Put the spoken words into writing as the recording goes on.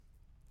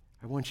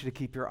I want you to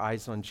keep your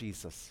eyes on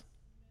Jesus.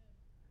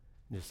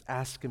 Just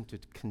ask him to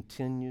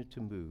continue to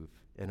move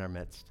in our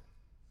midst.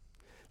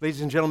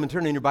 Ladies and gentlemen,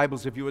 turn in your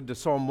Bibles, if you would, to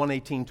Psalm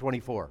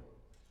 118:24.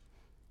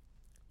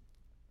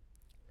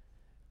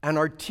 And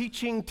our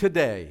teaching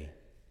today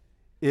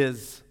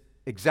is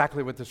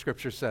exactly what the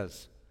Scripture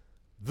says.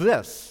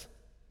 This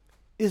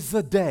is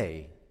the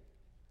day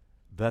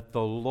that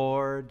the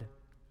Lord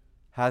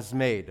has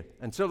made.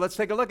 And so let's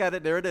take a look at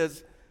it. There it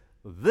is.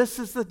 This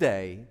is the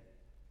day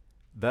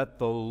that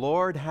the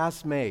Lord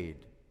has made.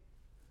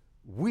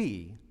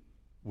 We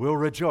will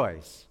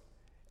rejoice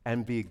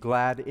and be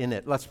glad in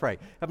it. Let's pray.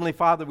 Heavenly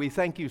Father, we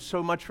thank you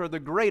so much for the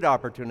great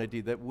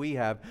opportunity that we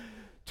have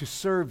to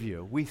serve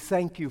you. We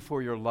thank you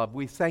for your love.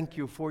 We thank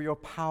you for your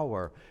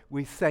power.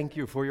 We thank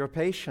you for your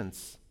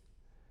patience.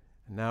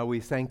 And now we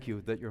thank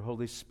you that your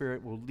Holy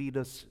Spirit will lead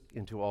us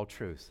into all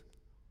truth.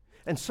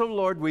 And so,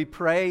 Lord, we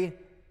pray,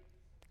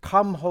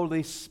 come,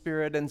 Holy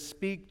Spirit, and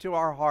speak to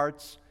our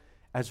hearts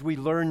as we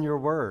learn your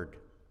word.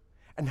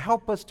 And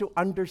help us to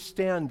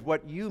understand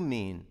what you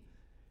mean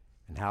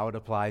and how it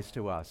applies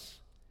to us.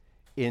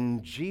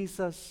 In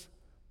Jesus'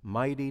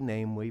 mighty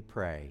name we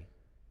pray.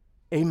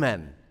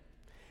 Amen.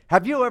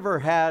 Have you ever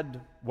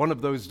had one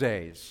of those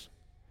days?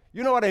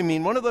 You know what I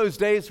mean? One of those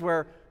days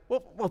where,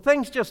 well,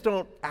 things just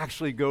don't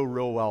actually go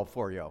real well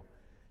for you.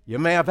 You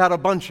may have had a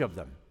bunch of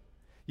them.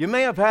 You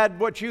may have had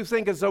what you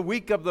think is a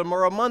week of them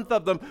or a month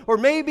of them or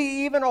maybe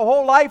even a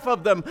whole life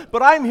of them.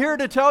 But I'm here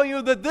to tell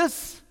you that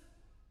this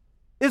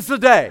is the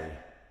day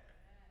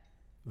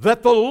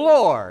that the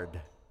Lord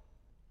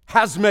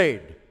has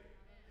made.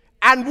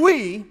 And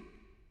we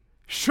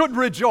should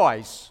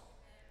rejoice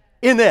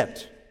in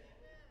it.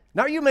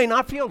 Now, you may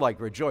not feel like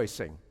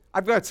rejoicing.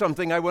 I've got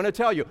something I want to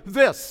tell you.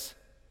 This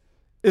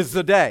is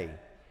the day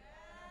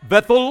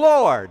that the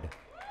Lord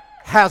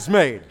has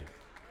made.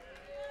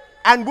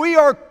 And we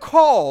are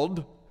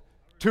called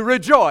to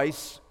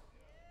rejoice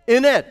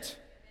in it.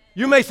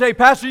 You may say,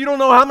 Pastor, you don't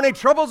know how many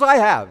troubles I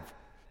have.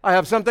 I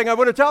have something I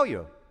want to tell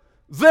you.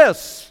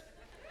 This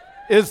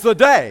is the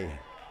day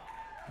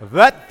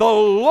that the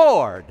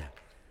Lord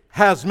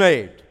has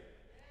made.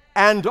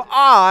 And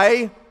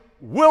I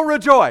will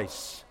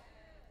rejoice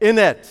in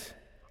it.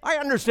 I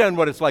understand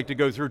what it's like to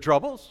go through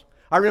troubles.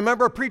 I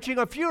remember preaching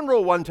a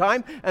funeral one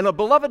time, and a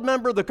beloved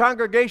member of the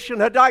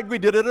congregation had died. We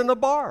did it in a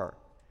bar.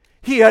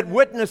 He had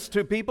witnessed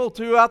to people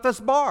throughout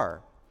this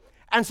bar.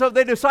 And so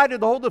they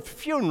decided to hold a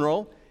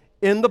funeral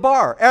in the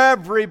bar.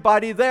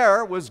 Everybody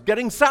there was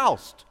getting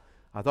soused.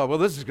 I thought, well,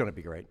 this is going to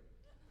be great.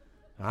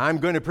 I'm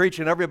going to preach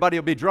and everybody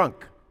will be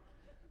drunk.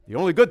 The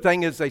only good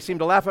thing is they seem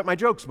to laugh at my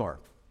jokes more.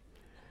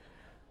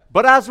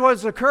 But as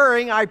was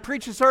occurring, I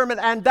preached a sermon,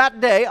 and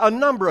that day a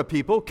number of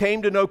people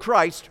came to know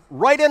Christ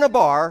right in a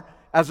bar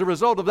as a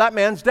result of that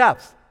man's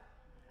death.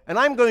 And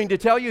I'm going to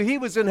tell you, he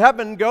was in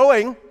heaven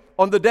going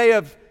on the day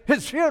of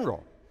his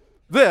funeral.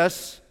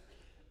 This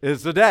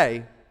is the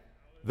day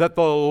that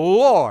the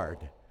Lord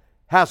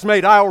has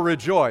made. I'll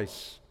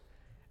rejoice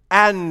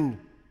and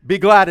be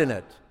glad in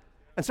it.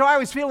 And so I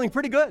was feeling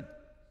pretty good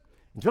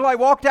until I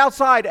walked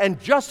outside, and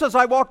just as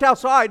I walked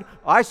outside,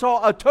 I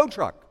saw a tow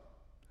truck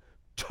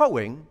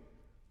towing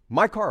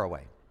my car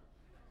away.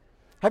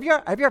 Have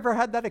you ever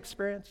had that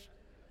experience?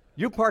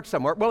 You park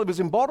somewhere. Well, it was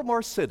in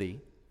Baltimore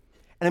City,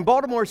 and in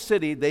Baltimore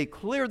City, they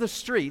clear the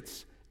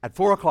streets at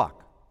 4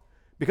 o'clock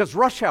because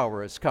rush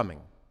hour is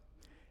coming.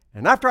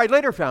 And after I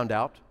later found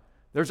out,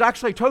 there's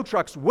actually tow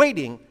trucks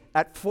waiting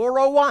at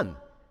 4:01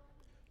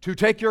 to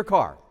take your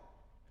car.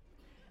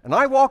 And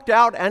I walked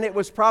out, and it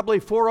was probably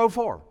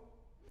 4:04.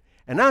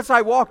 And as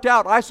I walked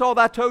out, I saw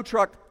that tow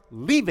truck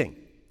leaving.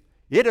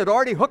 It had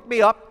already hooked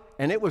me up,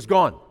 and it was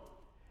gone.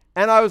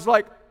 And I was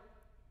like,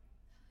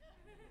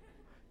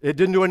 it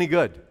didn't do any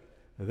good.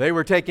 They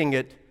were taking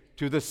it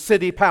to the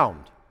city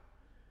pound.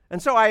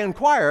 And so I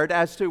inquired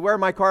as to where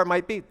my car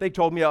might be. They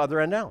told me other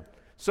end down.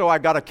 So I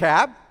got a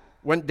cab,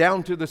 went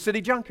down to the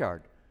city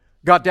junkyard,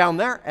 got down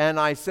there, and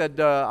I said,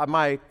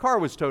 my car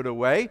was towed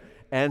away,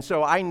 and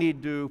so I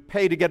need to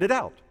pay to get it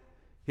out.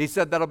 He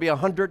said, that'll be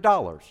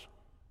 $100.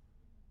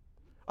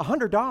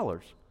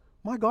 $100?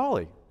 My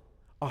golly,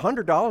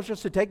 $100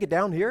 just to take it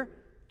down here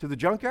to the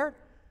junkyard?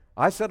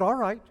 I said, all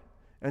right.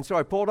 And so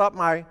I pulled up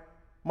my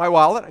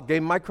wallet, I gave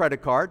him my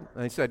credit card,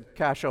 and he said,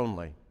 cash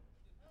only.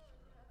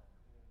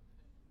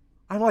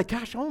 I'm like,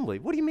 cash only?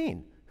 What do you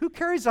mean? Who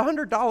carries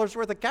 $100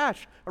 worth of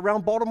cash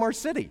around Baltimore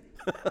City?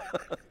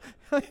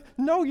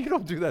 No, you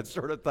don't do that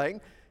sort of thing.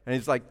 And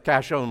he's like,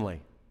 cash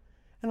only.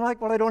 And I'm like,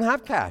 well, I don't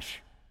have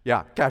cash.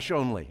 Yeah, cash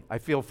only. I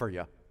feel for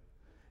you.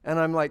 And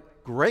I'm like,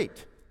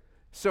 great.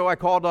 So I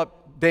called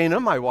up Dana,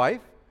 my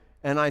wife,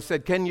 and I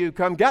said, can you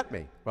come get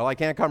me? Well, I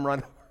can't come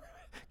right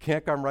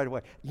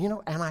away.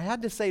 And I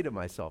had to say to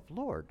myself,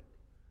 Lord,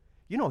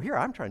 here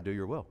I'm trying to do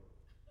your will.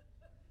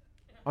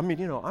 I'm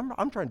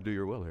trying to do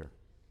your will here.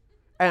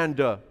 And,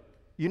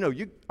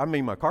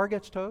 my car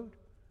gets towed.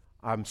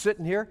 I'm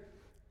sitting here.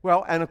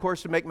 Well, and of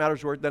course, to make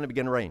matters worse, then it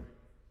began to rain.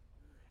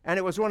 And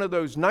it was one of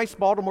those nice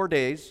Baltimore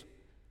days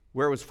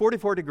where it was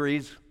 44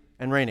 degrees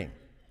and raining.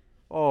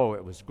 Oh,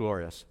 it was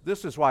glorious.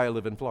 This is why I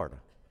live in Florida.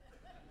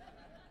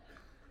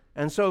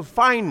 And so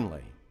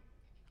finally,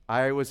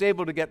 I was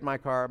able to get in my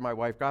car. My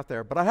wife got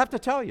there. But I have to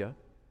tell you,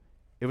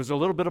 it was a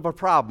little bit of a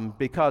problem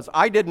because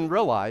I didn't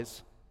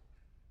realize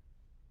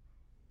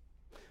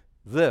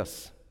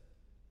this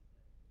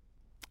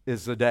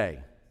is the day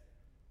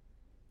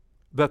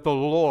that the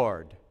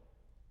Lord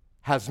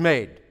has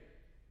made.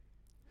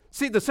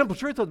 See, the simple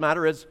truth of the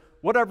matter is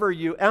whatever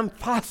you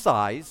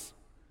emphasize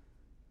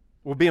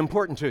will be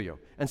important to you.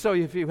 And so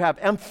if you have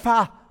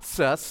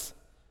emphasis,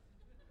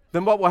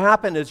 then what will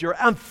happen is your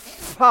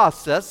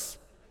emphasis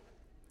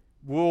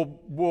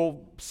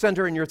will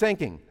center in your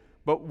thinking.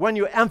 But when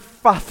you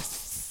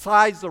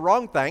emphasize the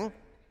wrong thing,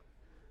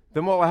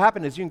 then what will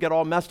happen is you can get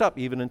all messed up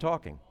even in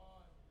talking.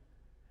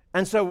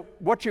 And so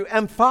what you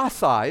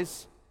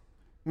emphasize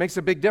makes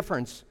a big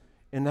difference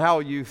in how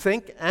you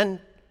think and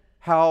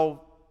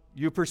how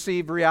you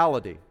perceive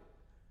reality.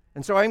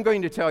 And so I'm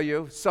going to tell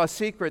you a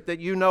secret that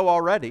you know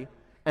already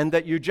and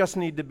that you just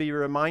need to be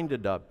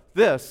reminded of.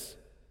 This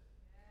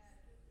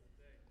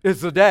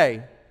is the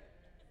day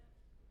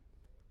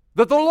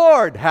that the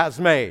Lord has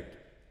made.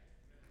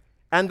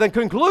 And the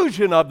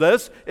conclusion of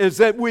this is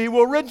that we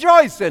will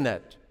rejoice in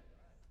it.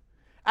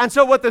 And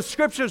so what the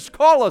Scriptures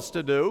call us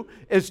to do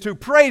is to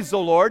praise the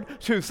Lord,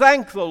 to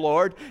thank the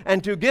Lord,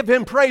 and to give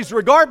Him praise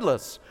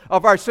regardless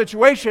of our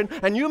situation.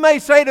 And you may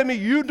say to me,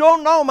 you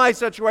don't know my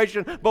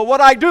situation, but what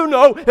I do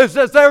know is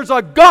that there's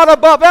a God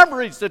above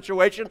every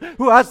situation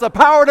who has the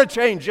power to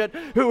change it,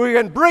 who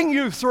can bring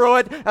you through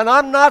it. And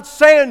I'm not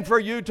saying for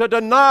you to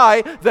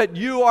deny that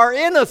you are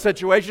in a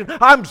situation.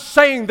 I'm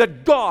saying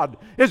that God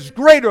is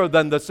greater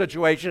than the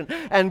situation,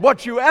 and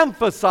what you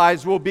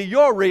emphasize will be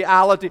your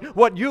reality,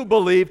 what you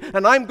believe.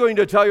 And I'm going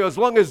to tell you, as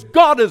long as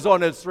God is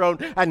on His throne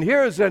and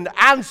hears and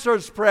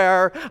answers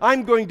prayer,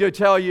 I'm going to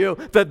tell you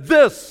that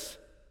this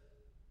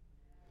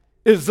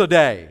is the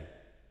day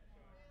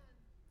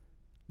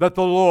that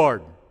the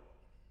Lord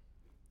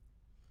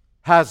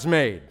has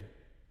made.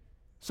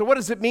 So what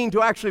does it mean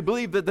to actually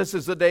believe that this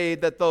is the day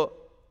that the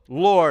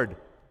Lord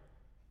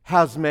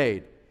has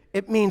made?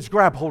 It means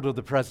grab hold of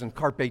the present,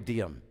 carpe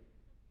diem.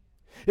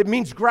 It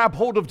means grab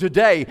hold of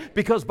today,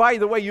 because by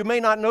the way, you may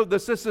not know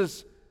this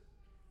is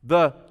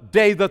the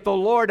day that the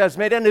Lord has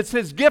made, and it's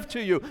His gift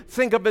to you.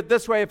 Think of it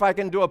this way, if I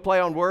can do a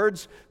play on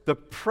words. The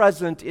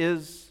present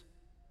is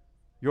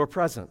your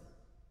present.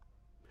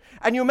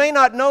 And you may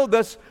not know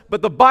this,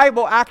 but the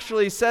Bible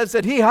actually says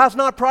that He has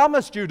not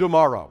promised you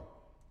tomorrow.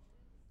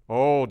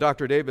 Oh,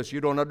 Dr. Davis,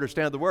 you don't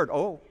understand the word.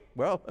 Oh,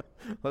 well,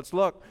 let's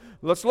look.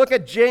 Let's look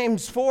at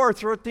James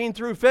 4:13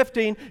 through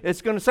 15.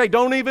 It's going to say,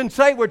 don't even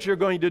say what you're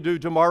going to do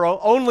tomorrow,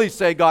 only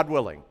say God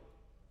willing.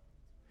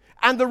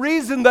 And the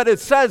reason that it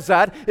says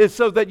that is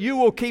so that you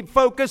will keep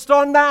focused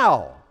on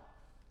now,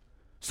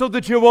 so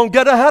that you won't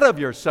get ahead of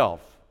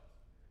yourself.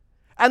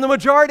 And the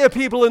majority of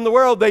people in the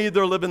world, they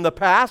either live in the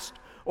past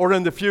or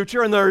in the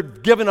future, and they're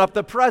giving up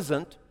the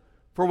present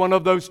for one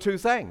of those two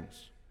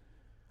things.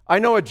 I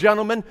know a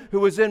gentleman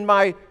who was in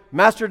my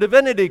Master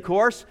Divinity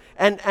course,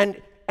 and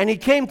he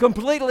came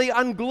completely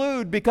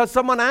unglued because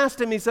someone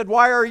asked him, he said,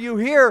 why are you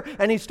here?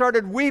 And he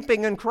started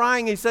weeping and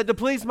crying. He said, to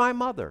please my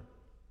mother.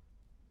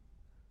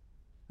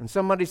 And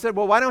somebody said,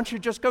 well, why don't you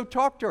just go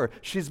talk to her?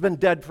 She's been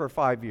dead for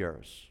 5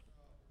 years.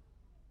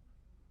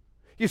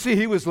 You see,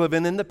 he was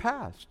living in the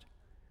past.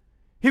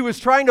 He was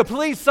trying to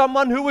please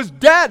someone who was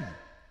dead,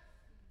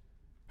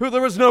 who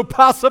there was no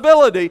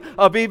possibility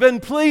of even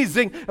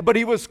pleasing, but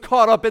he was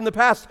caught up in the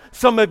past.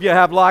 Some of you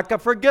have lack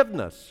of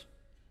forgiveness.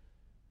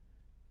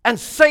 And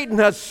Satan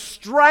has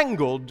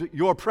strangled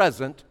your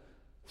present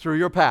through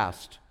your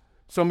past.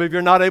 Some of you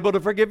are not able to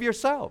forgive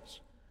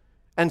yourselves.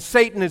 And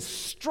Satan is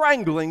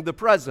strangling the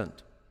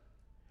present.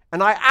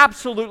 And I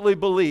absolutely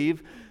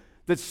believe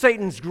that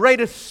Satan's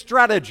greatest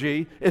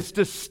strategy is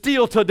to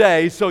steal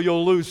today so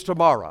you'll lose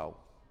tomorrow.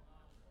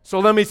 So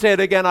let me say it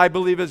again. I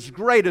believe his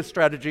greatest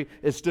strategy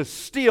is to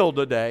steal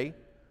today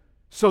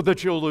so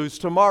that you'll lose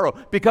tomorrow.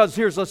 Because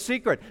here's a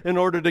secret. In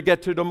order to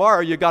get to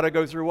tomorrow, you got to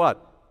go through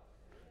what?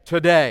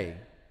 Today.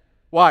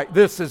 Why?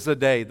 This is the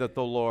day that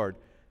the Lord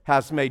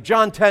has made.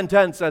 John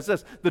 10:10 says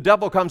this, the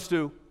devil comes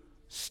to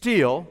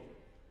steal,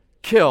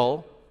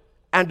 kill,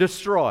 and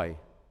destroy.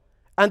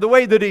 And the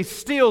way that he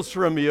steals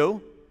from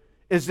you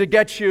is to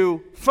get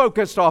you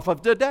focused off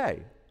of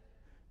today,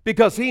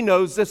 because he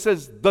knows this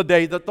is the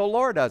day that the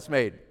Lord has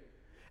made.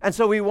 And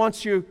so he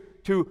wants you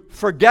to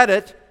forget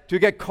it, to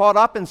get caught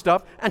up in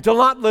stuff, and to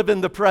not live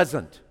in the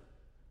present.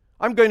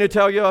 I'm going to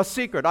tell you a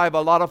secret. I have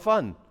a lot of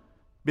fun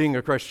being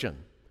a Christian.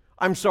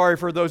 I'm sorry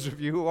for those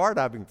of you who aren't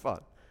having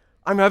fun.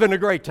 I'm having a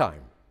great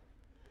time.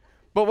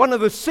 But one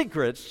of the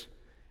secrets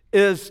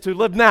is to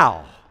live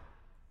now,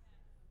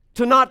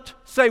 to not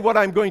say what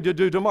I'm going to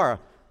do tomorrow.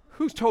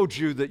 Who told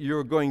you that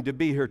you're going to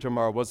be here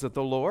tomorrow? Was it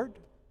the Lord?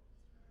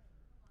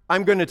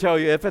 I'm going to tell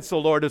you, if it's the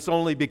Lord, it's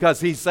only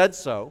because He said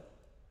so.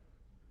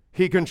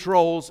 He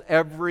controls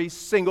every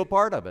single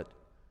part of it.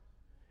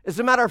 As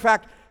a matter of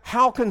fact,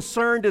 how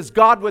concerned is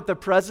God with the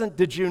present?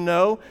 Did you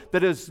know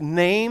that his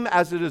name,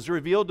 as it is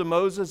revealed to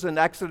Moses in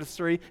Exodus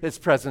 3, is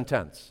present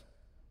tense?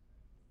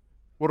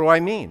 What do I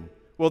mean?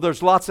 Well,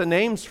 there's lots of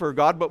names for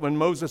God, but when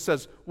Moses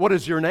says, "What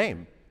is your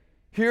name?"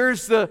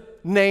 Here's the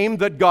name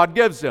that God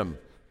gives him.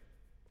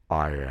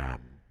 I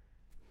am.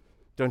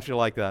 Don't you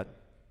like that?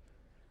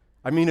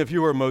 I mean, if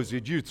you were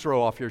Moses, you'd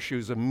throw off your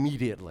shoes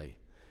immediately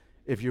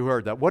if you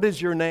heard that. What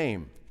is your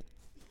name?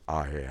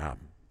 I am.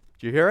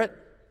 Do you hear it?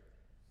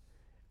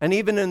 And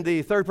even in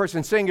the third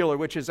person singular,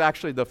 which is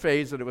actually the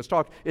phase that it was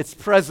talked, it's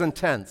present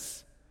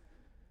tense.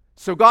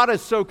 So God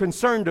is so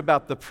concerned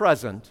about the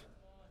present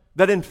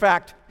that in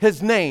fact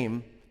his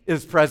name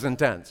is present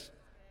tense.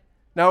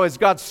 Now, is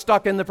God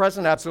stuck in the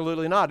present?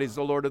 Absolutely not. He's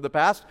the Lord of the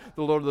past,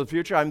 the Lord of the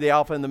future. I'm the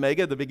Alpha and the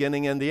Omega, the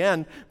beginning and the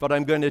end. But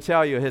I'm going to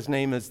tell you, his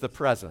name is the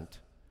present.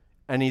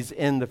 And he's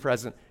in the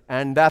present.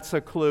 And that's a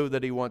clue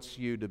that he wants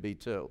you to be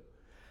too.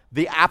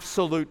 The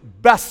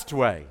absolute best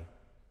way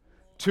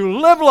to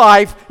live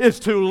life is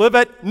to live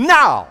it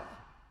now.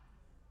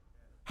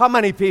 How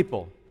many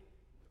people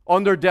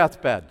on their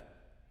deathbed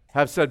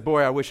have said,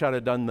 "Boy, I wish I'd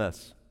have done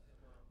this.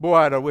 Boy,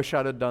 I wish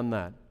I'd have done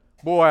that.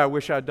 Boy, I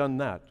wish I'd done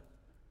that."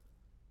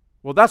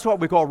 Well, that's what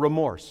we call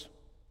remorse.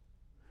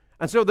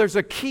 And so there's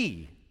a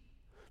key.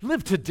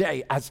 Live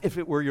today as if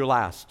it were your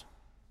last.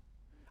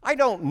 I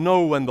don't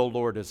know when the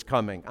Lord is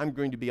coming. I'm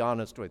going to be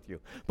honest with you.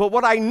 But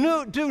what I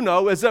do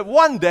know is that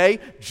one day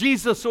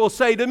Jesus will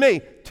say to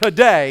me,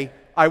 "Today,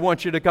 I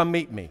want you to come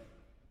meet me.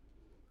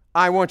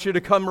 I want you to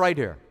come right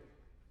here."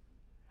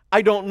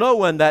 I don't know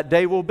when that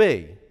day will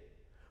be,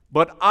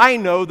 but I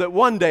know that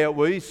one day it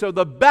will be, so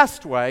the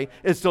best way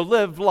is to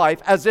live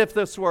life as if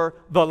this were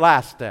the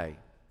last day.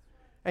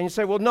 And you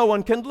say, "Well, no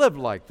one can live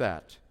like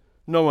that."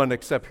 No one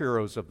except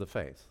heroes of the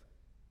faith.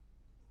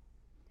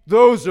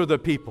 Those are the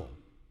people.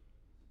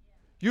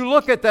 You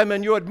look at them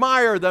and you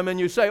admire them and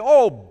you say,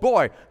 "Oh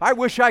boy, I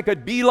wish I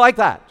could be like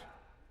that."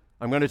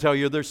 I'm going to tell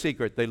you their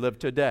secret. They live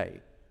today.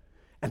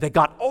 And they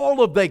got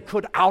all of they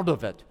could out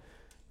of it.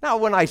 Now,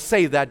 when I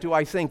say that, do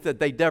I think that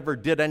they never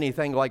did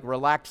anything like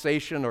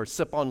relaxation or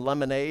sip on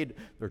lemonade?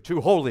 They're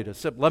too holy to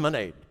sip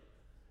lemonade.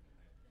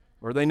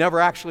 Or they never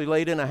actually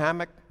laid in a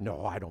hammock?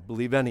 No, I don't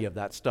believe any of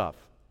that stuff.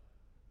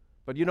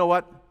 But you know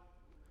what?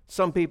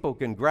 Some people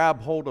can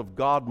grab hold of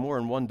God more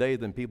in one day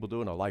than people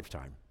do in a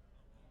lifetime.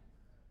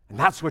 And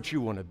that's what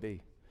you want to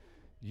be.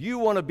 You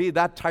want to be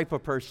that type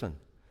of person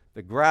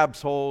that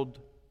grabs hold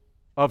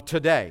of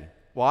today.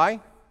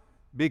 Why?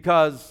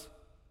 Because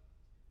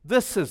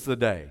this is the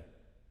day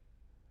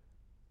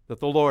that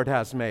the Lord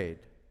has made,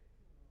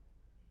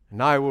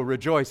 and I will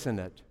rejoice in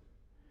it.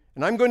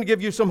 And I'm going to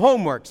give you some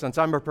homework since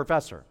I'm a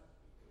professor.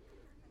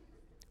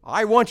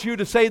 I want you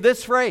to say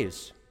this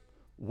phrase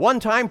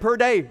one time per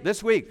day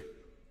this week.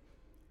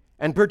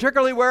 And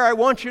particularly where I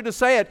want you to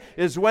say it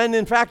is when,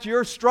 in fact,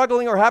 you're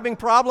struggling or having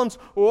problems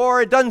or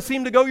it doesn't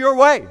seem to go your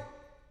way.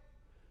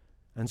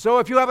 And so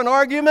if you have an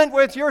argument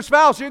with your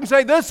spouse, you can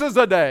say, "This is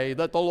the day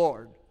that the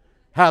Lord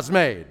has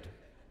made,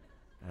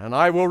 and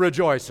I will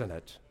rejoice in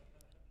it."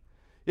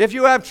 If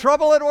you have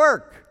trouble at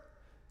work,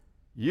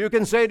 you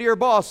can say to your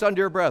boss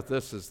under your breath,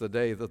 "This is the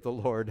day that the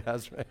Lord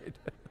has made.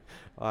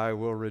 I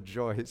will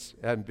rejoice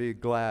and be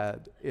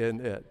glad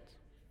in it."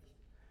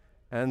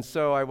 And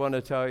so I want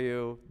to tell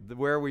you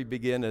where we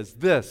begin is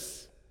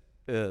this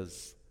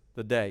is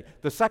the day.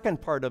 The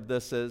second part of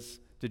this is,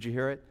 did you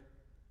hear it?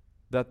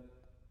 That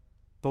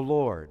the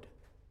Lord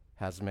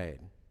has made.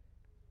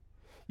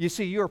 You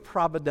see, you're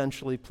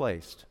providentially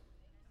placed.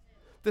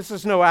 This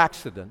is no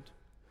accident.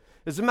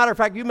 As a matter of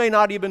fact, you may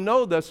not even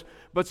know this,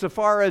 but so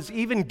far as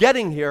even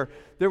getting here,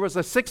 there was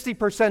a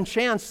 60%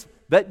 chance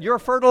that your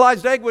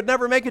fertilized egg would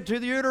never make it to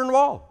the uterine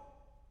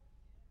wall.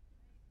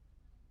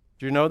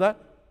 Do you know that?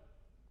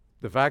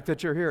 The fact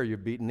that you're here,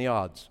 you've beaten the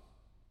odds.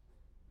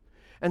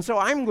 And so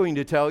I'm going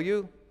to tell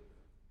you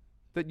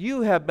that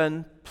you have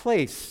been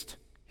placed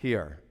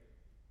here.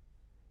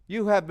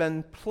 You have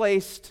been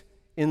placed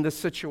in the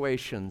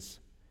situations.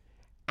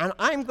 And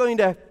I'm going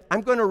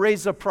to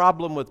raise a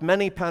problem with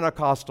many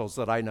Pentecostals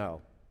that I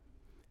know.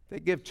 They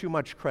give too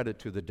much credit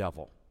to the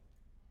devil.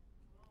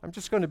 I'm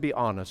just going to be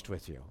honest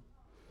with you.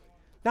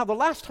 Now, the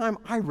last time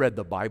I read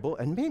the Bible,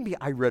 and maybe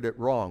I read it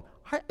wrong,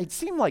 it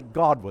seemed like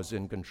God was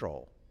in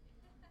control.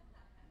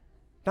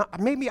 Now,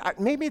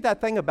 maybe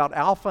that thing about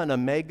Alpha and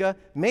Omega,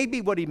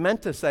 maybe what he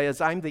meant to say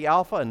is, "I'm the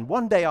Alpha, and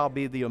one day I'll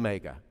be the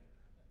Omega."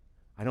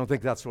 I don't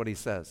think that's what he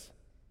says.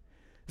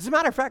 As a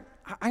matter of fact,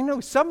 I know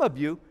some of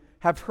you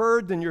have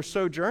heard in your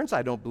sojourns,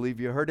 I don't believe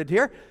you heard it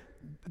here,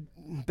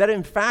 that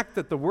in fact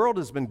that the world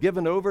has been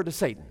given over to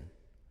Satan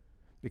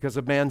because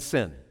of man's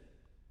sin.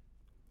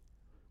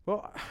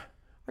 Well,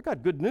 I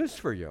got good news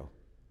for you.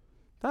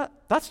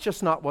 That's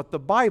just not what the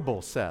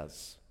Bible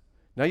says.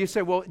 Now you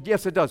say, "Well,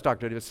 yes, it does,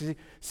 Dr. Davis."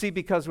 See,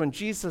 because when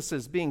Jesus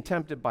is being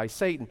tempted by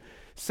Satan,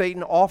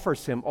 Satan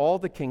offers him all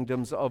the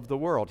kingdoms of the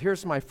world.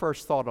 Here's my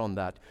first thought on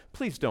that.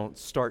 Please don't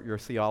start your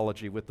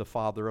theology with the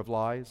father of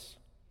lies.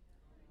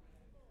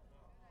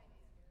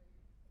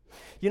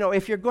 You know,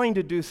 if you're going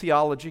to do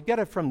theology, get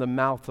it from the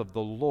mouth of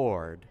the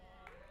Lord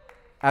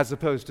as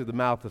opposed to the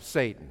mouth of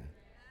Satan.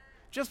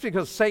 Just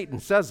because Satan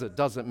says it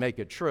doesn't make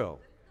it true.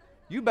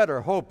 You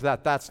better hope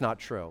that that's not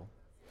true.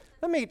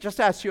 Let me just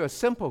ask you a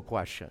simple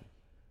question.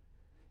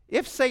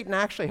 If Satan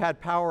actually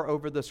had power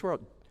over this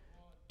world,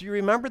 do you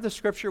remember the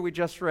scripture we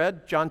just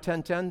read, John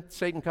 10:10?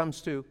 Satan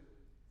comes to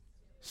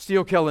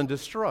steal, kill, and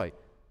destroy.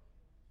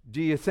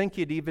 Do you think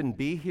you'd even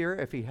be here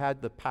if he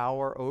had the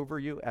power over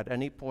you at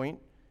any point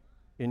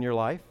in your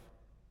life?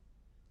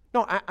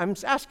 No, I'm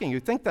asking you,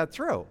 think that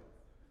through.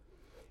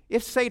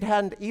 If Satan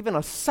hadn't even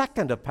a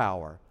second of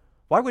power,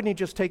 why wouldn't he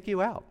just take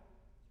you out?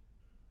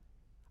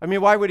 I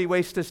mean, why would he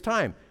waste his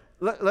time?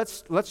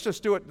 Let's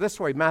just do it this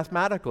way,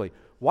 mathematically.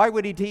 Why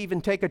would he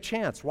even take a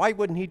chance? Why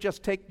wouldn't he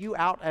just take you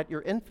out at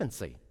your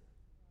infancy?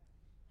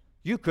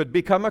 You could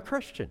become a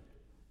Christian.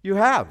 You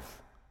have.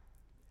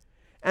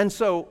 And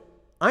so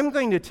I'm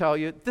going to tell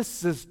you,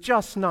 this is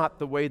just not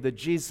the way that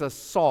Jesus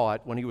saw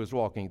it when he was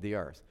walking the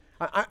earth.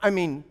 I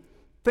mean,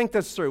 think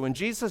this through. When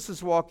Jesus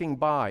is walking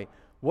by,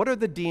 what are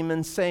the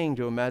demons saying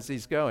to him as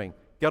he's going?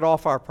 Get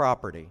off our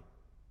property.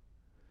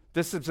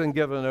 This has been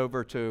given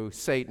over to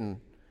Satan,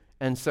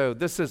 and so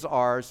this is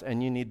ours,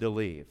 and you need to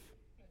leave.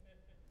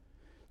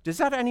 Does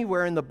that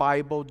anywhere in the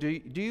Bible, do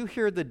you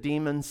hear the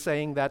demons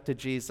saying that to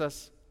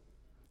Jesus?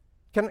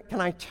 Can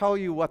I tell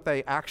you what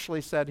they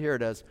actually said? Here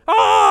it is.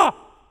 Ah!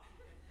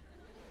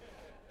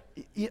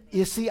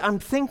 You see, I'm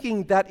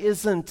thinking that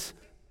isn't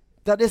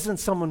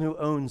someone who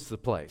owns the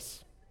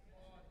place.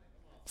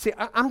 See,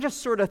 I'm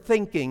just sort of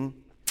thinking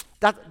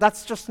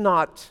that's just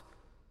not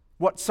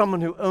what someone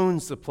who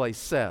owns the place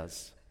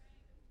says.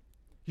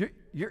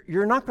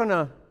 You're not going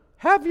to,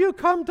 have you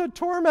come to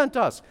torment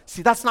us?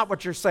 See, that's not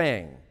what you're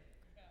saying.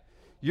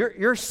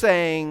 You're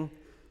saying,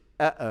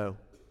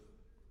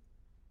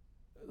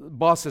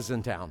 boss is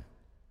in town,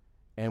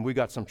 and we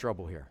got some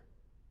trouble here.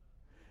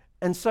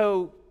 And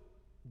so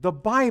the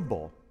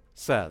Bible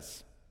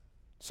says,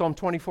 Psalm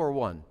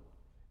 24:1,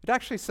 it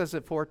actually says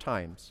it 4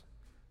 times,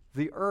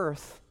 the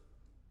earth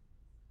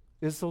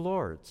is the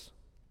Lord's,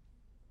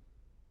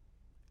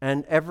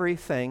 and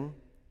everything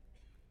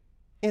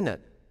in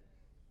it.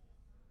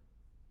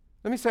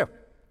 Let me say it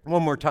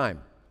one more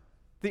time.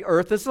 The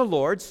earth is the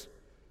Lord's,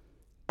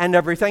 and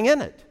everything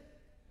in it.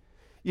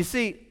 You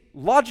see,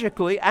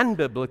 logically and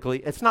biblically,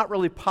 it's not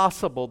really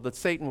possible that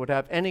Satan would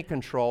have any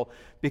control,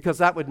 because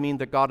that would mean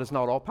that God is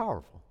not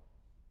all-powerful.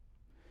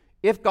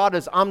 If God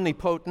is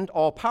omnipotent,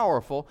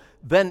 all-powerful,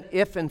 then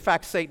if in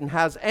fact Satan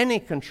has any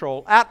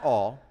control at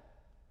all,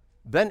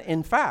 then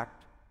in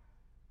fact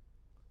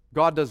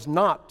God does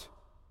not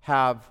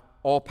have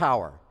all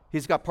power.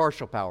 He's got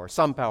partial power,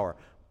 some power,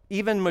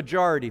 even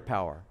majority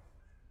power.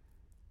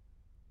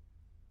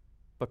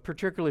 But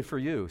particularly for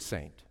you,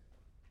 saint,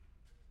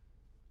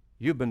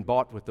 you've been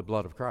bought with the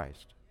blood of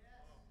Christ.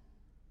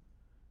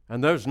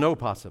 And there's no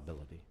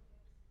possibility,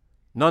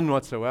 none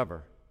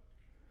whatsoever,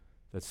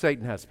 that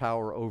Satan has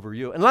power over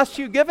you, unless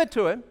you give it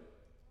to him.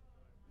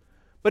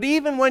 But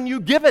even when you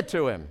give it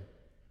to him,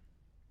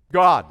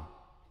 God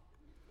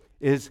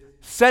is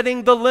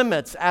setting the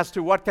limits as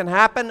to what can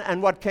happen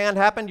and what can't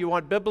happen. You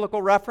want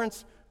biblical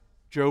reference?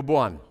 Job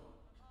 1.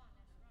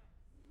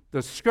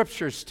 The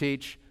scriptures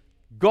teach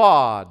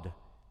God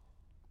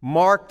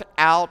marked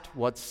out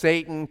what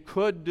Satan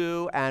could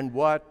do and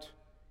what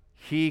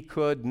he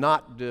could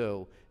not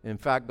do. In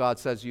fact, God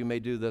says you may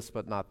do this,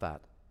 but not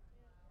that.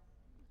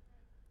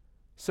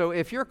 So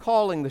if you're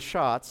calling the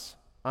shots,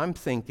 I'm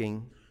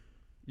thinking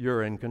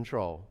you're in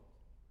control.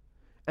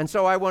 And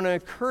so I want to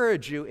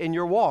encourage you in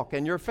your walk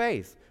and your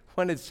faith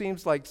when it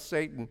seems like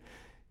Satan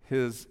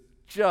is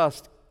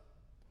just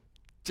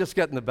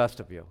getting the best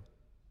of you.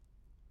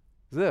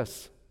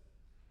 This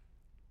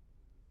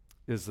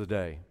is the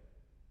day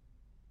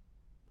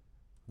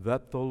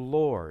that the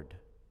Lord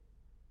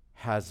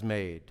has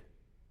made.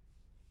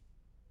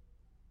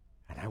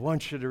 And I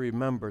want you to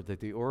remember that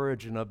the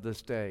origin of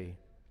this day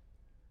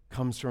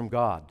comes from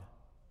God.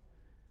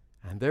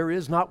 And there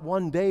is not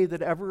one day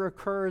that ever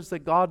occurs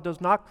that God does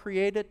not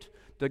create it,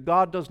 that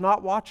God does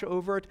not watch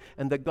over it,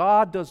 and that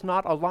God does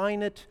not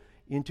align it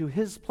into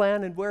his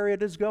plan and where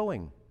it is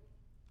going.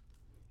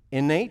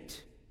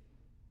 Innate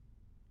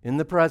in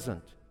the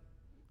present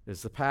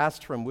is the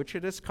past from which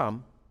it has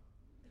come,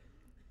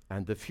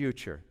 and the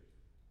future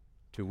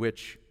to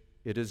which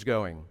it is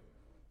going.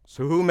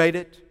 So who made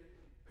it?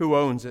 Who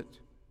owns it?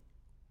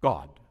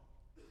 God.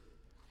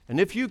 And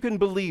if you can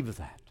believe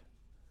that,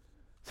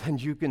 then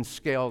you can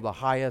scale the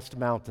highest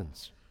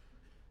mountains.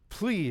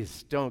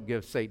 Please don't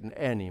give Satan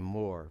any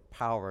more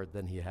power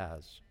than he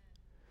has.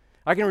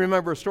 I can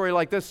remember a story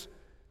like this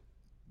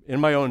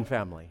in my own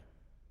family.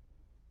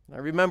 I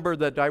remember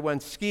that I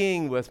went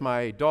skiing with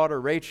my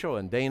daughter Rachel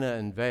and Dana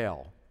and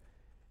Vale.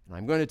 And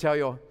I'm going to tell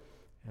you,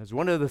 as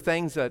one of the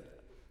things that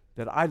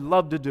I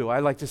love to do, I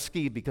like to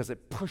ski because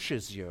it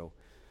pushes you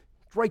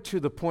right to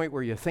the point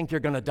where you think you're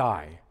going to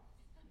die.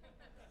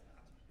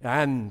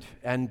 And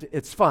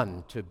it's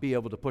fun to be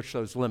able to push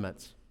those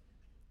limits.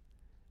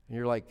 And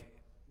you're like,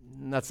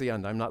 that's the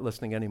end. I'm not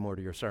listening anymore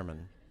to your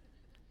sermon.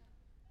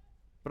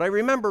 But I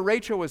remember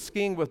Rachel was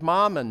skiing with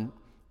Mom, and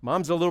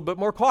Mom's a little bit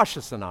more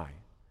cautious than I.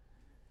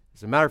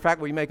 As a matter of fact,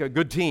 we make a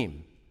good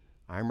team.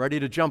 I'm ready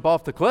to jump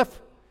off the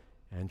cliff,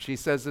 and she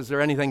says, is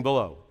there anything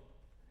below?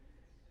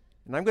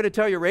 And I'm going to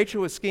tell you,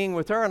 Rachel was skiing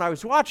with her, and I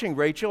was watching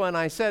Rachel, and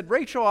I said,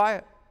 Rachel,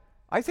 I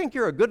think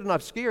you're a good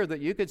enough skier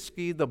that you could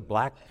ski the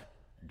Black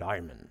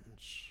Diamonds.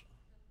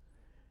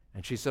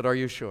 And she said, are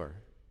you sure?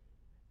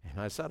 And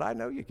I said, I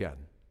know you can.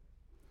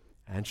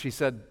 And she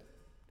said,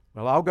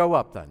 well, I'll go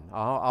up then.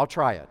 I'll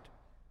try it.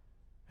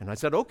 And I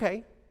said,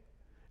 okay.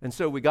 And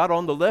so we got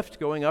on the lift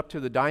going up to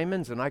the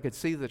Diamonds, and I could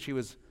see that she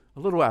was a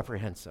little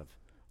apprehensive,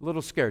 a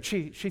little scared.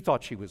 She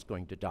thought she was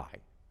going to die.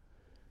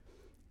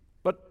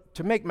 But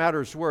to make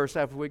matters worse,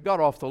 after we got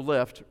off the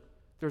lift,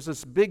 there's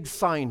this big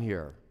sign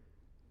here.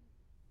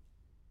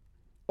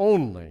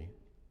 Only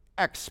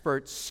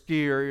expert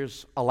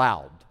skiers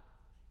allowed.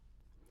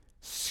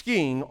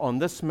 Skiing on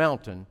this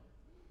mountain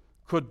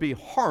could be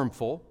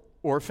harmful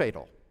or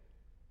fatal.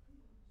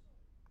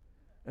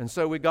 And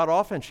so we got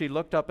off, and she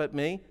looked up at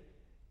me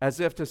as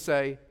if to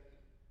say,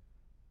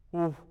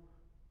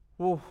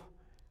 well,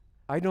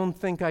 I don't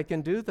think I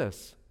can do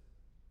this.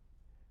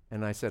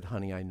 And I said,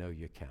 honey, I know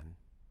you can.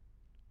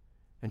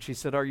 And she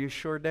said, are you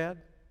sure, Dad?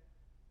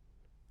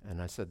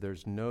 And I said,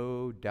 there's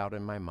no doubt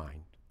in my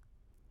mind.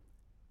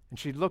 And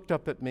she looked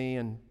up at me,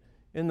 and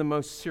in the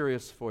most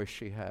serious voice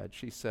she had,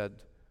 she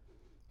said,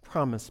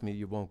 promise me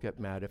you won't get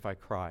mad if I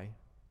cry.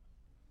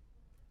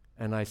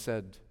 And I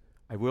said,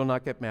 I will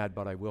not get mad,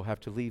 but I will have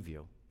to leave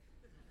you.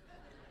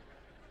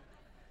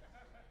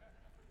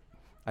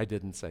 I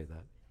didn't say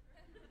that.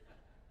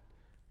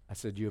 I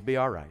said, you'll be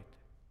all right.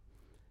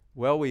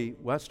 Well, we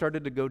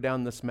started to go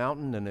down this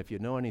mountain, and if you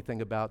know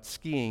anything about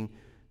skiing,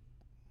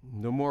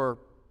 the more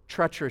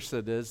treacherous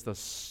it is, the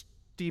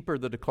steeper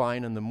the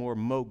decline and the more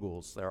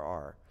moguls there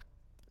are,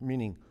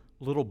 meaning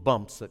little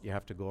bumps that you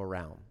have to go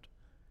around.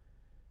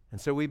 And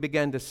so we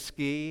began to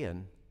ski,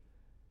 and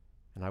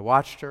I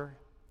watched her,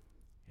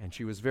 and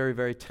she was very,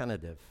 very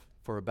tentative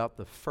for about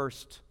the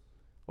first,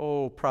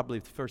 probably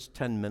the first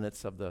 10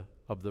 minutes of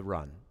the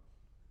run.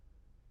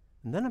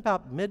 And then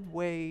about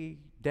midway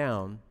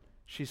down,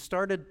 she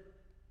started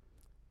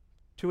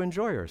to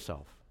enjoy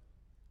herself.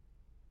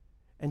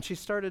 And she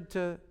started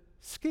to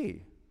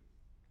ski.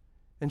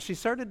 And she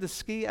started to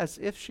ski as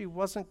if she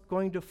wasn't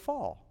going to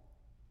fall.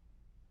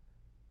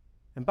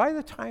 And by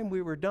the time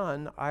we were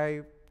done,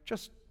 I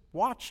just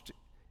watched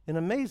in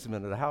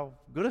amazement at how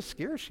good a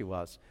skier she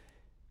was.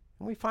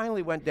 And we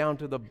finally went down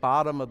to the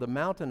bottom of the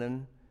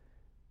mountain,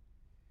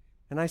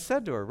 and I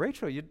said to her,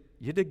 Rachel, you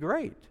did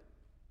great.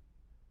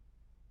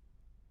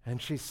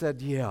 And she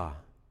said, yeah.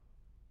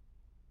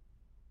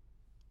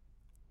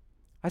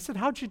 I said,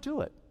 how'd you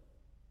do it?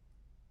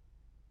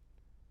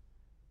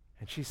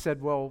 And she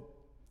said, well,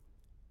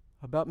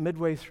 about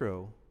midway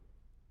through,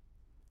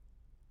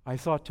 I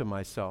thought to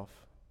myself,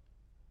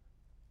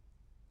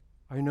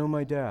 I know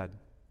my dad.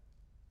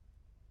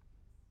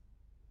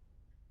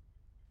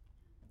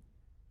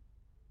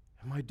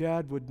 And my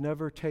dad would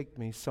never take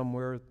me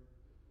somewhere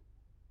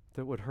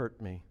that would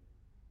hurt me.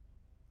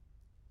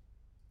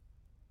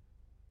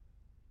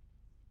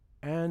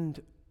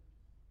 And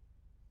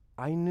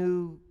I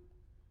knew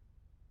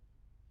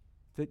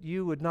that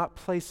you would not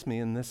place me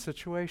in this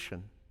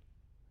situation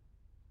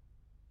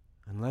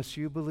unless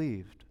you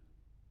believed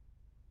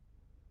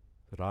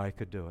that I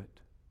could do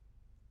it.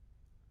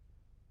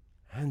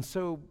 And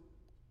so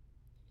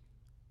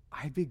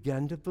I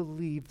began to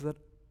believe that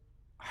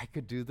I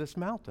could do this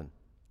mountain.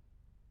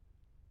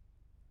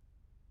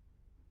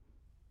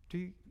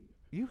 Do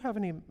you have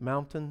any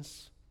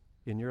mountains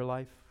in your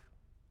life?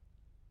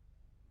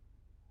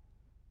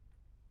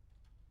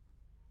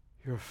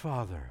 Your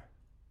Father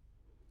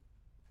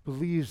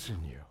believes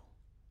in you,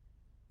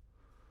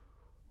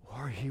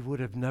 or He would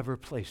have never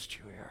placed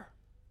you here.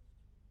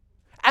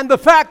 And the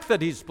fact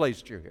that He's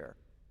placed you here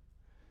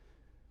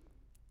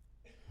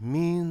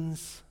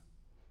means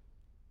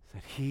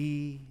that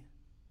He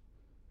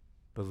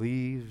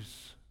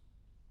believes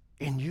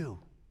in you.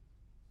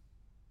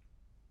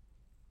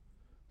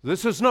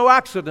 This is no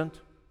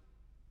accident.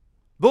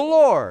 The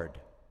Lord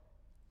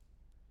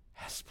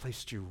has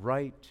placed you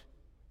right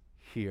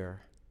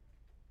here.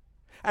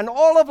 And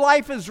all of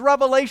life is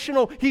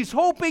revelational. He's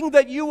hoping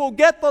that you will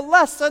get the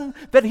lesson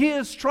that He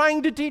is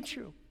trying to teach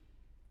you.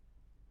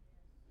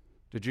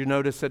 Did you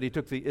notice that He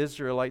took the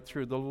Israelite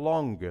through the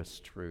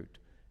longest route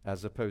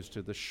as opposed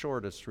to the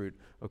shortest route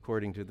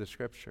according to the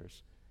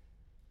Scriptures?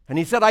 And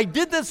He said, I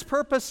did this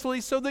purposely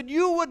so that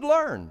you would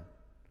learn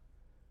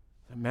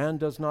that man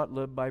does not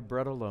live by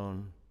bread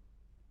alone,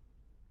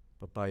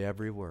 but by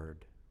every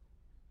word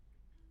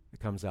that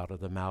comes out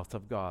of the mouth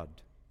of God.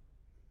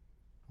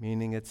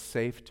 Meaning it's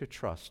safe to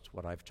trust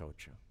what I've told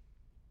you.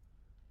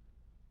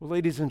 Well,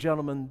 ladies and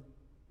gentlemen,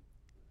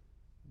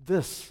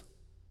 this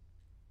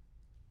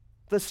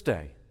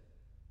day,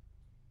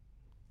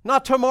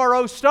 not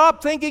tomorrow,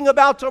 stop thinking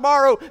about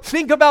tomorrow,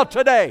 think about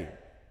today.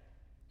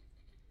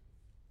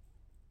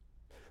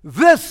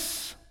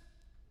 This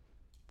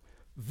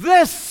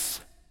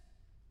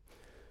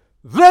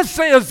This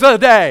is the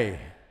day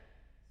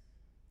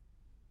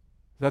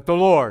that the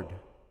Lord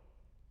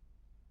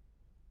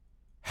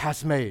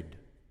has made.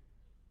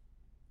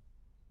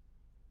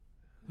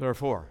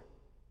 Therefore,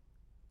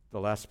 the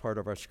last part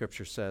of our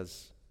scripture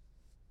says,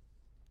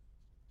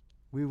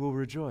 we will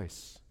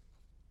rejoice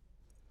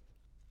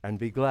and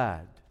be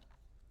glad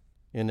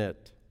in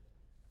it.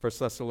 1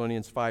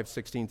 Thessalonians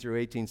 5:16 through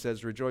 18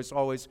 says, rejoice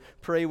always,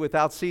 pray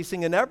without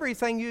ceasing, in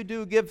everything you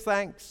do give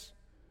thanks,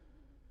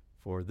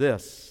 for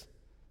this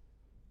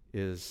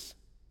is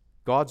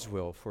God's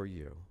will for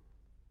you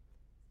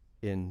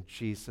in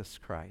Jesus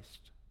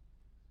Christ.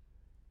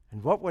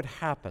 And what would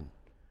happen?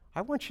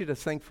 I want you to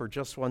think for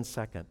just 1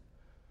 second.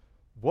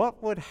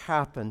 What would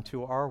happen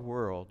to our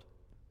world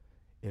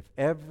if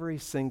every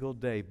single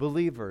day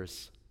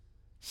believers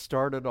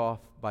started off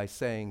by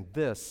saying,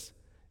 this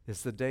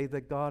is the day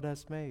that God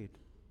has made?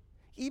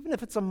 Even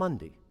if it's a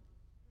Monday.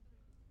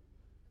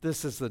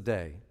 This is the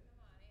day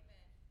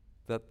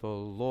that the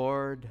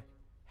Lord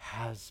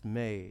has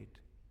made.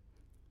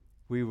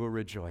 We will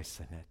rejoice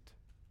in it.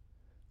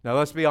 Now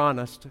let's be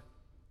honest.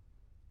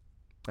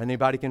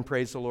 Anybody can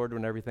praise the Lord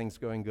when everything's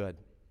going good.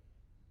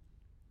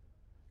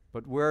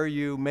 But where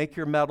you make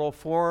your mettle,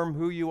 form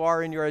who you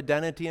are in your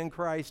identity in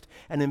Christ,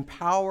 and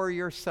empower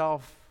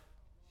yourself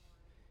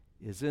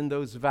is in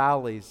those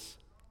valleys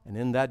and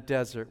in that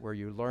desert where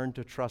you learn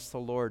to trust the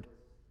Lord.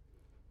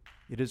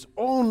 It is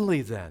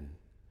only then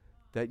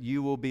that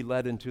you will be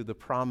led into the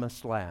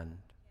promised land,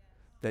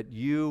 that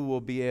you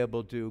will be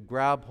able to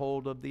grab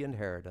hold of the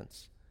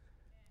inheritance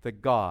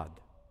that God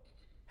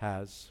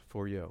has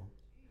for you.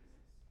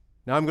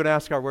 Now I'm going to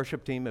ask our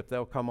worship team if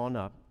they'll come on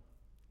up.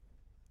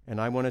 And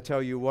I want to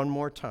tell you one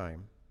more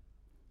time,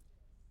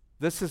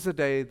 this is the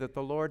day that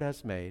the Lord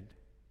has made,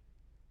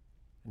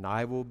 and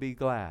I will be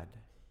glad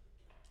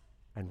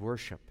and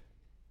worship.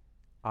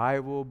 I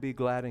will be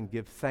glad and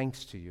give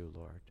thanks to you,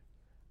 Lord.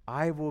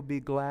 I will be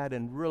glad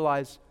and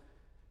realize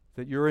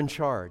that you're in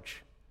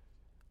charge.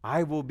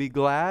 I will be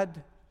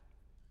glad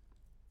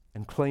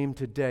and claim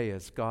today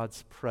as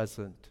God's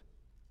present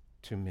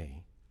to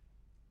me.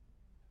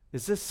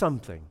 Is this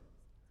something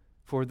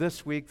for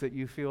this week that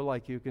you feel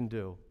like you can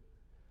do?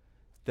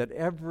 That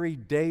every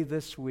day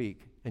this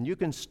week, and you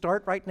can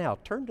start right now,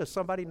 turn to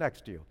somebody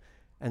next to you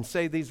and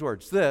say these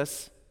words.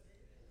 This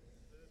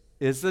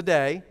is the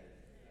day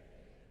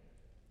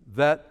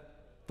that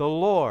the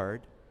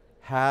Lord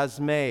has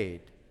made.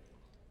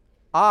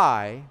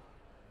 I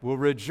will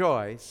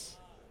rejoice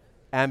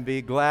and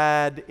be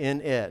glad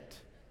in it.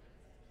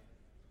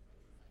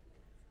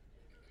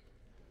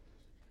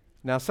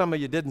 Now, some of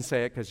you didn't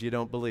say it because you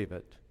don't believe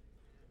it.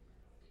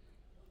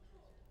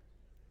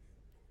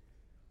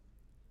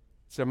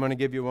 So I'm going to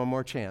give you one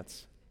more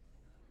chance.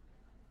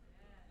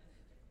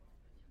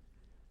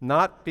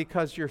 Not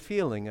because you're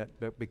feeling it,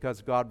 but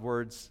because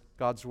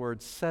God's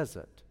word says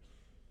it.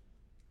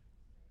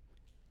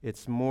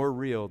 It's more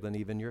real than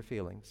even your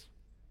feelings.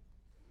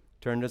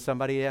 Turn to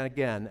somebody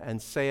again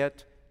and say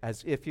it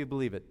as if you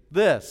believe it.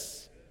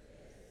 This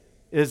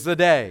is the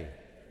day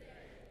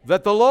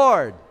that the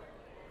Lord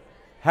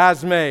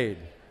has made.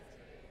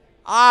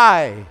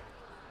 I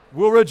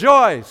will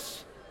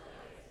rejoice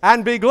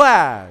and be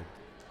glad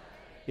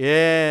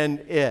in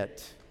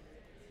it.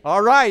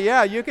 All right,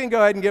 yeah, you can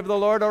go ahead and give the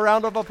Lord a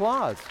round of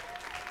applause.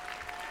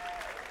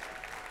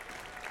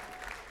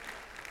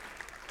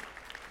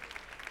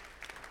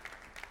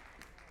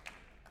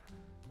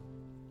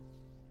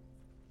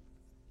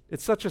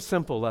 It's such a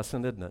simple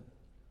lesson, isn't it?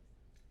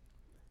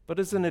 But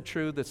isn't it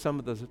true that some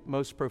of the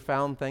most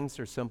profound things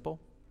are simple?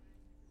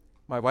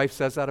 My wife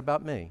says that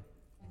about me.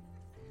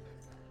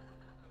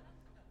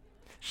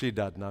 She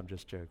doesn't, I'm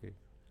just joking.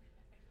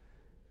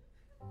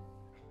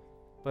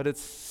 But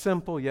it's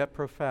simple yet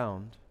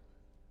profound.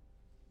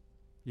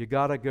 You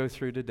got to go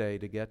through today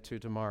to get to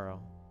tomorrow.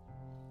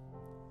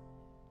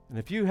 And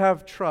if you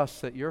have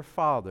trust that your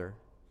Father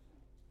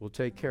will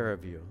take care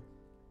of you,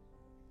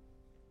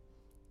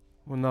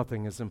 well,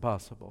 nothing is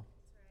impossible.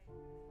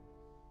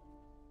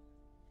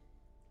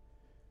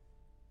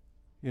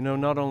 You know,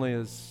 not only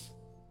is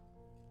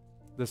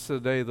this the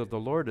day that the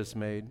Lord has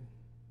made,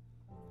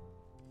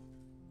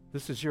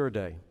 this is your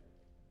day.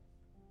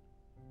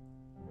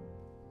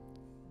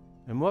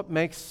 And what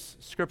makes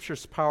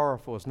scriptures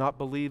powerful is not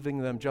believing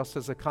them just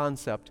as a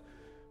concept,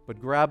 but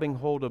grabbing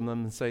hold of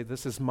them and say,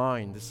 this is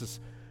mine.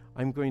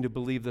 I'm going to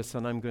believe this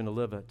and I'm going to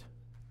live it.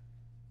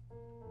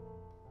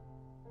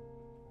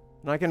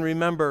 And I can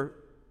remember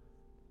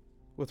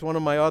with one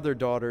of my other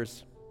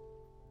daughters,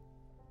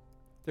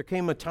 there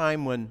came a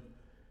time when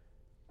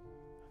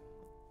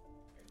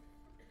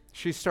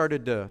she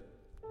started to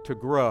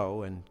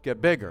grow and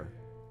get bigger,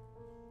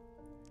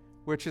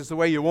 which is the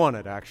way you want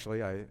it,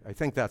 actually. I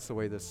think that's the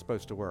way this is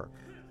supposed to work.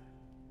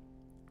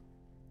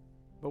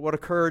 But what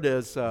occurred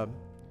is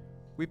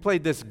we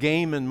played this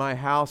game in my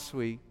house.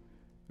 It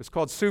was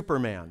called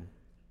Superman.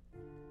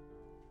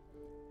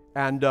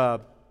 And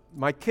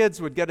my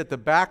kids would get at the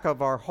back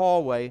of our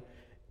hallway,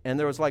 and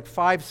there was like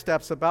 5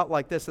 steps about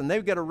like this, and they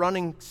would get a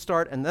running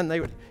start, and then they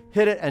would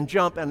hit it and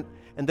jump, and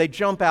they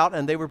jump out,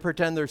 and they would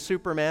pretend they're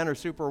Superman or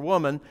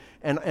Superwoman,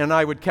 and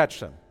I would catch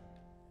them.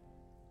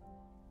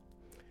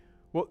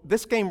 Well,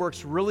 this game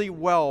works really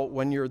well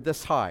when you're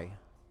this high.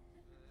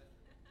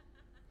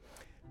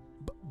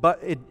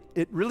 But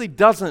it really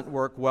doesn't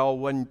work well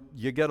when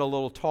you get a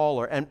little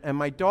taller. And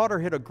my daughter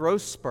hit a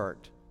growth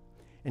spurt,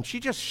 and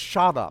she just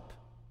shot up.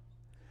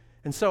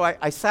 And so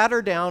I sat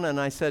her down and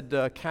I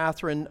said,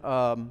 Catherine,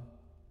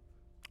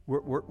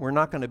 we're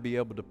not going to be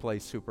able to play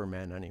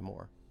Superman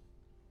anymore.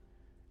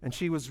 And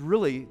she was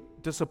really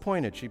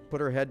disappointed. She put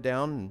her head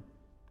down, and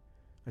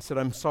I said,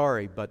 I'm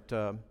sorry, but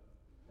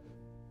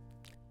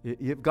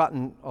you've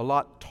gotten a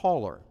lot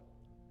taller.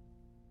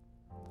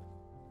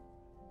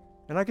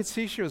 And I could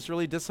see she was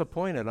really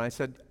disappointed. And I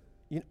said,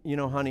 you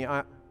know, honey,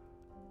 I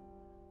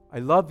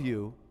love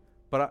you,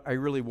 but I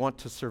really want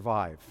to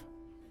survive.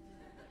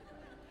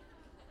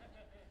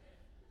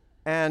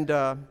 And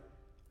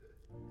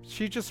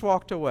she just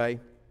walked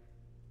away.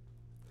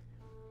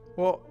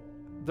 Well,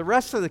 the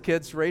rest of the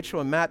kids,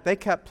 Rachel and Matt, they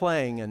kept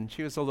playing, and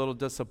she was a little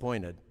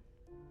disappointed.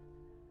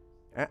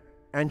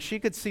 And she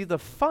could see the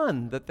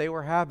fun that they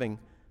were having,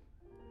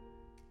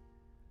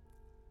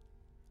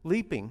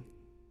 leaping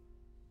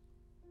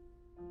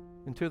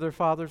into their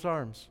father's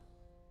arms.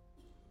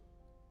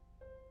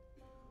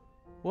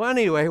 Well,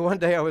 anyway, one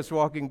day I was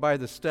walking by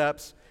the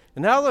steps,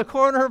 and out of the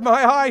corner of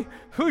my eye,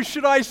 who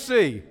should I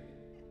see?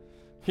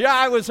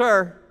 Yeah, it was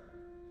her.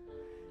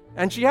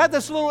 And she had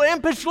this little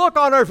impish look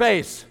on her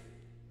face.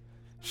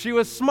 She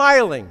was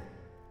smiling.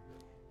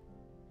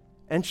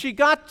 And she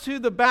got to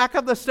the back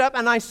of the step,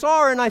 and I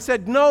saw her, and I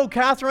said, no,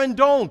 Catherine,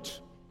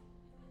 don't.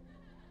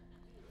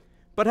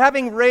 But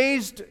having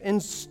raised a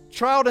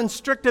child in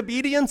strict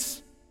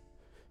obedience,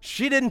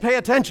 she didn't pay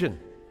attention.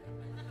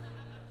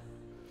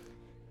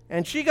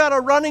 And she got a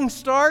running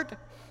start,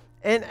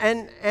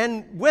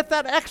 and with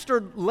that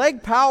extra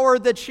leg power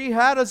that she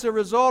had as a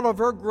result of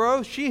her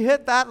growth, she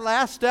hit that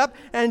last step,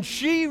 and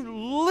she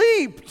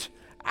leaped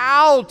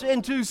out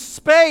into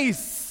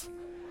space.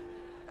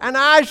 And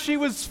as she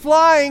was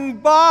flying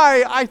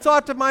by, I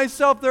thought to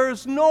myself,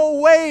 there's no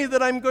way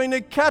that I'm going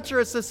to catch her.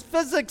 It's this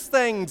physics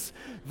things.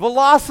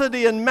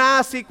 Velocity and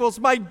mass equals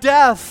my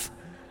death.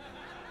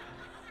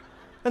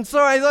 And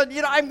so I thought,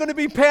 I'm going to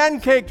be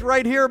pancaked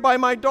right here by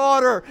my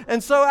daughter.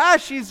 And so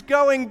as she's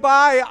going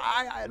by,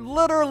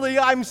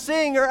 I'm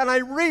seeing her, and I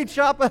reach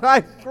up and I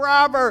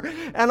grab her,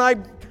 and I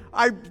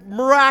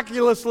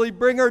miraculously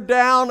bring her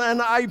down,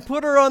 and I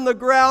put her on the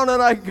ground,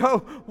 and I go,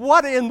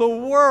 what in the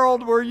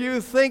world were you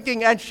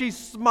thinking? And she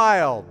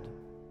smiled.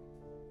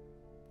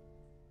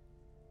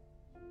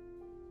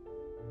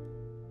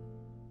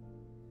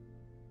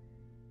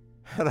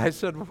 And I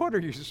said, what are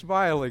you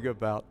smiling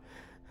about?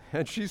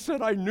 And she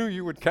said, I knew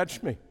you would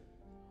catch me.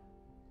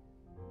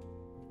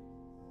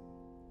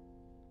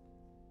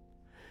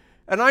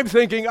 And I'm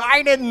thinking,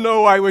 I didn't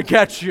know I would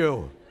catch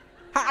you.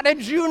 How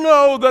did you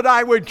know that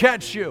I would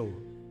catch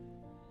you?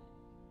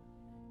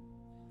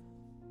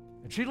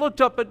 And she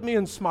looked up at me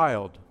and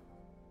smiled.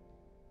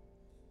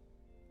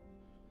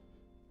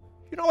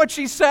 You know what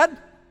she said?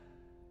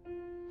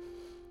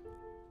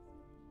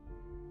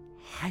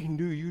 I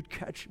knew you'd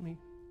catch me.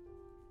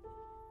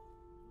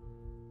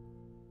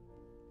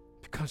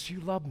 Because you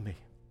love me.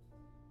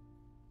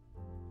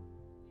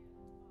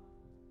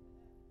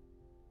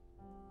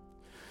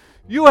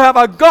 You have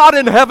a God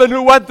in heaven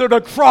who went through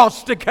the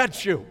cross to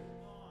catch you.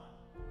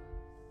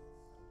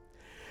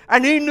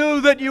 And He knew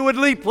that you would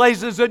leap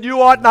places that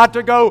you ought not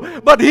to go,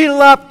 but He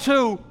leapt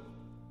too.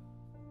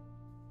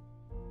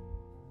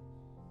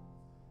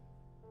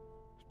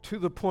 To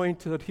the point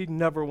that He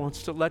never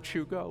wants to let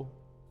you go.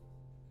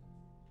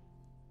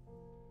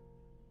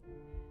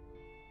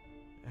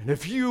 And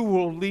if you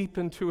will leap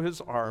into His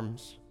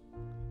arms,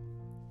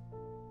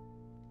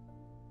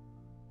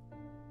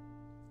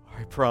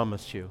 I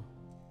promise you,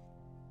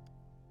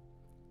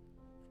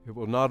 it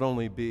will not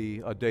only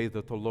be a day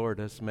that the Lord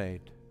has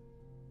made,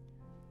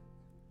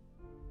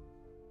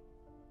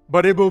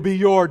 but it will be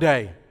your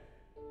day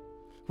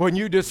when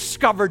you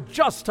discover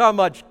just how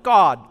much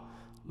God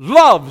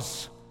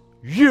loves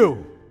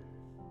you.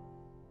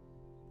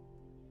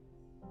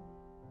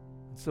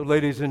 So,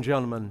 ladies and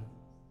gentlemen,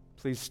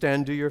 please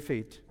stand to your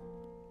feet.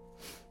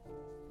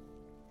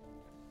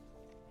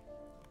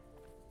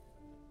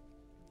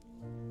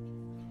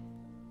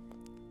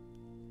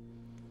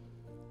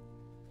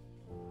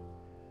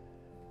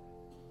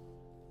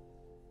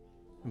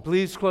 And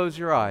please close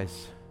your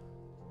eyes.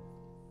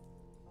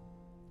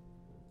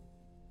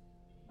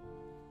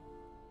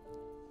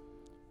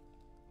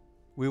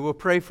 We will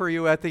pray for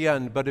you at the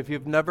end, but if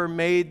you've never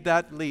made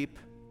that leap,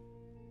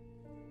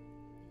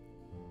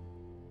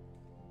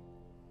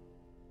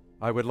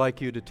 I would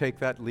like you to take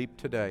that leap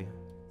today.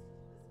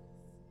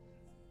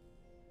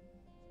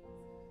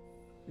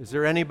 Is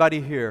there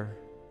anybody here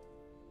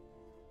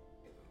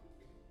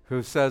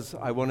who says,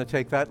 I want to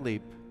take that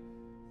leap?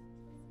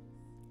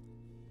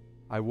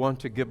 I want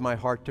to give my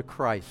heart to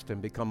Christ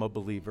and become a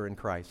believer in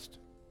Christ.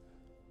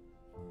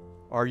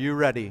 Are you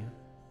ready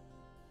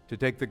to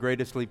take the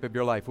greatest leap of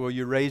your life? Will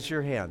you raise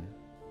your hand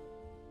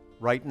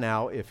right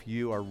now if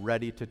you are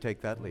ready to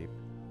take that leap?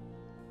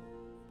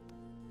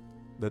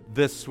 That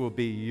this will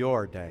be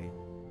your day.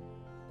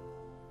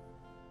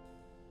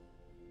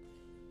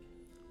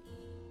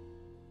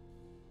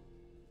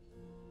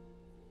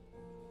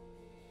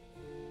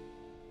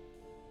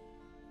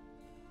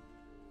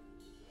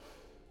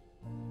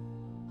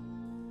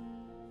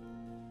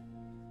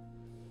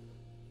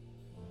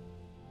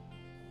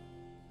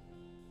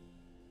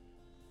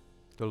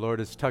 The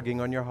Lord is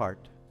tugging on your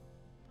heart,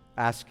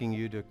 asking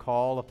you to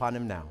call upon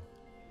Him now,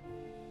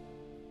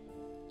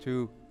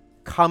 to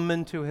come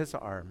into His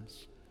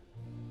arms,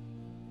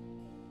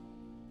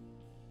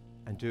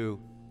 and to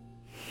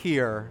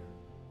hear,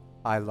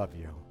 I love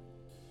you.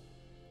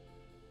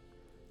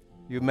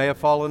 You may have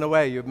fallen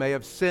away, you may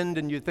have sinned,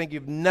 and you think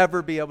you'd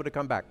never be able to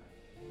come back.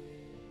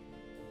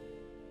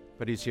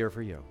 But He's here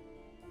for you.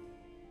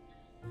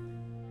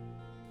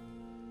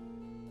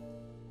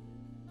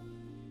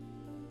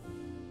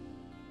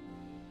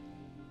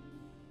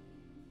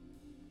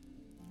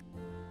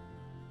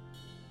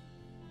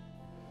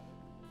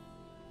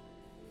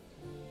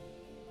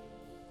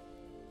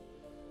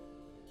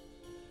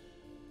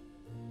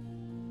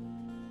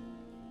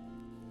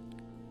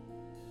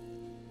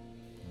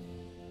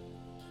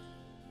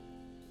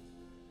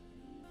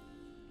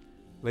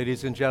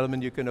 Ladies and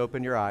gentlemen, you can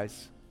open your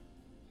eyes.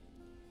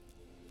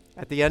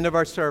 At the end of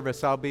our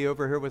service, I'll be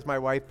over here with my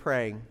wife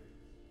praying.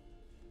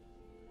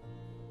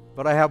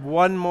 But I have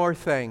one more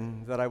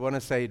thing that I want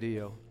to say to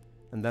you,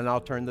 and then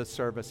I'll turn the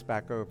service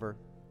back over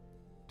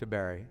to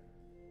Barry.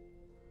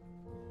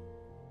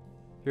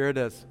 Here it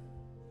is.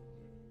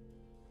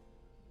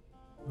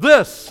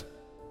 This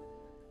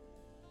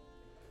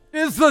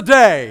is the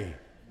day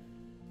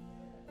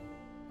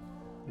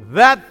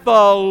that the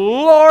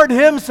Lord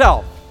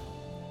Himself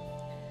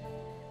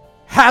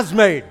has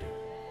made,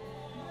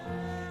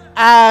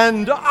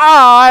 and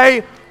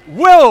I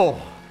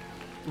will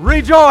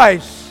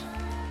rejoice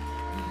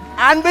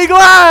and be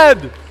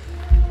glad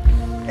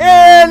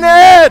in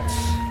it.